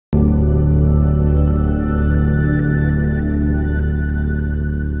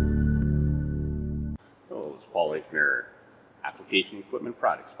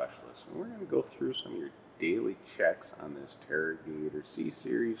product specialist, and we're going to go through some of your daily checks on this TerraGator C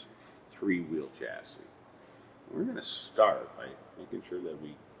series 3-wheel chassis. We're going to start by making sure that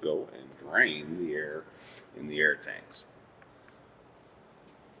we go and drain the air in the air tanks.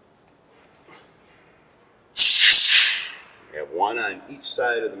 We have one on each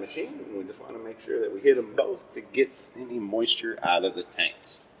side of the machine, and we just want to make sure that we hit them both to get any moisture out of the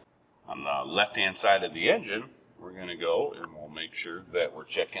tanks. On the left-hand side of the engine, we're going to go and we'll make sure that we're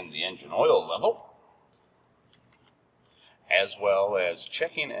checking the engine oil level, as well as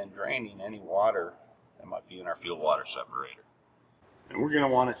checking and draining any water that might be in our fuel water separator. And we're going to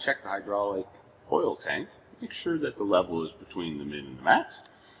want to check the hydraulic oil tank, make sure that the level is between the min and the max,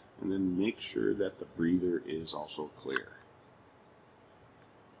 and then make sure that the breather is also clear.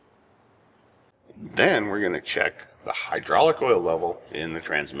 Then we're going to check the hydraulic oil level in the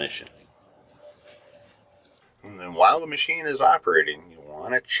transmission. And then while the machine is operating, you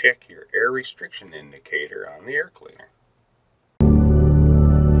want to check your air restriction indicator on the air cleaner.